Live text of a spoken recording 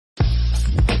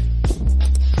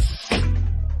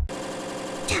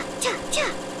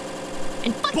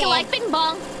you like Bing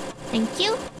Bong. Thank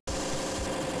you.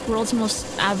 World's most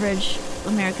average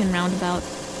American roundabout.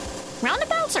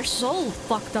 Roundabouts are so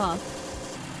fucked up.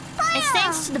 It's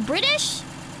thanks to the British?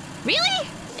 Really?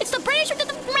 It's the British who did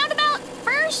the roundabout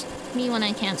first? Me when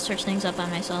I can't search things up by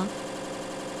myself.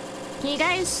 Can you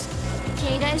guys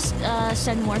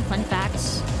send more fun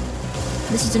facts?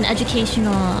 This is an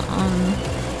educational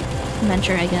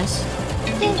venture, I guess.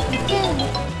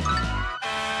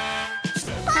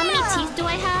 How many teeth do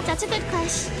I have? That's a good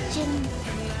question.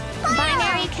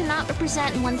 Binary cannot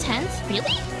represent 1/10?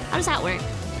 Really? How does that work?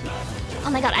 Oh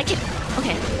my god, I can.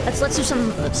 Okay, let's do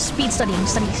some speed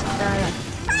studies.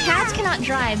 Cats cannot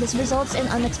drive. This results in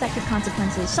unexpected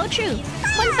consequences. So true.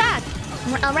 Fun fact.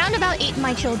 A roundabout ate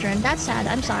my children. That's sad.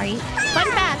 I'm sorry. Fun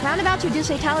fact. Roundabouts reduce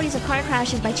fatalities of car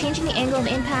crashes by changing the angle of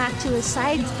impact to a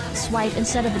side swipe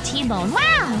instead of a T-bone.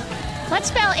 Wow! Let's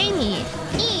spell Eimi.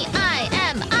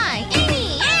 E-I-M-I.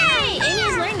 Eimi! Yay! Eimi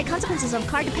is learning the consequences of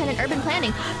car-dependent urban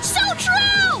planning. So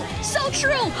true! So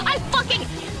true! I fucking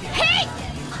hate...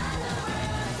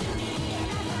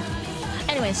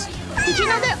 Anyways. Did you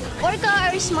know that orca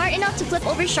are smart enough to flip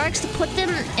over sharks to put them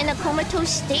in a comatose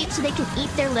state so they can eat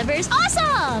their livers?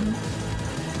 Awesome!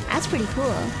 That's pretty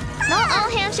cool. Not all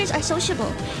hamsters are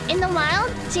sociable. In the wild,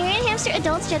 Syrian hamster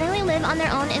adults generally live on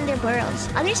their own in their burrows.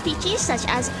 Other species, such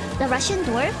as the Russian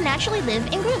dwarf, naturally live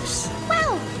in groups.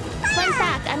 Wow! Fun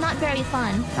fact, I'm not very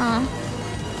fun.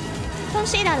 Don't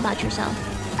say that about yourself.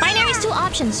 Binary is 2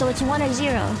 options, so it's 1 or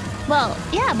 0. Well,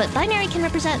 yeah, but binary can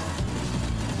represent...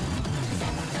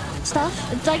 stuff.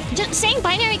 It's like, just saying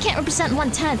binary can't represent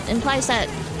 1/10 implies that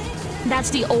that's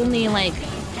the only, like,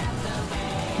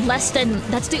 that's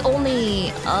the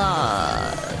only,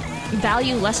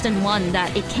 value less than 1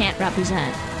 that it can't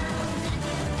represent.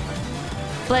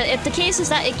 But if the case is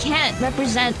that it can't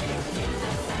represent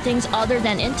things other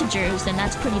than integers, then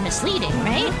that's pretty misleading,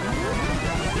 right?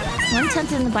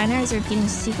 1/10 in the binary is a repeating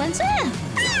sequence?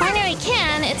 Binary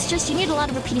can, it's just you need a lot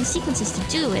of repeating sequences to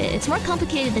do it. It's more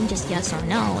complicated than just yes or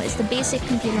no. It's the basic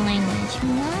computer language.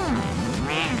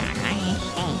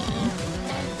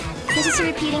 Because it's a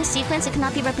repeating sequence, it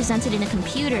cannot be represented in a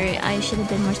computer. I should have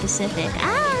been more specific.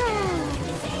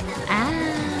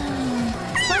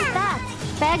 Fun fact.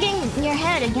 Banging your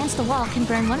head against the wall can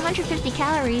burn 150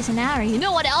 calories an hour. You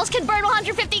know what else can burn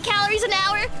 150 calories an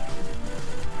hour?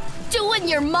 Doing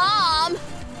your mom!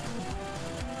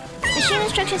 Machine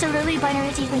instructions are literally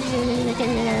binary sequences.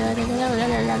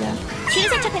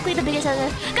 Cheetahs are technically the biggest of the...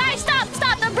 Guys, stop!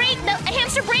 Stop! The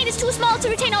hamster brain is too small to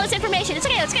retain all this information. It's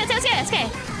okay, it's okay, it's okay, it's okay.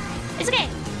 It's okay.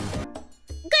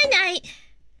 Good night.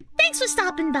 Thanks for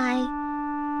stopping by.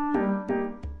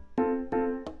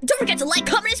 Don't forget to like,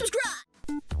 comment, and subscribe!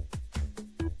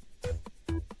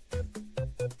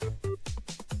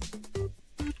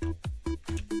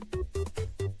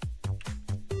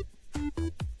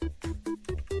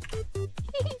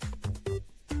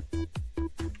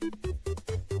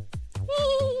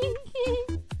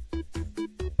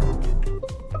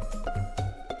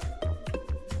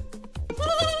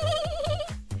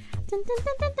 Dun, dun,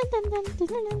 dun, dun, dun, dun, dun,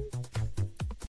 dun, dun.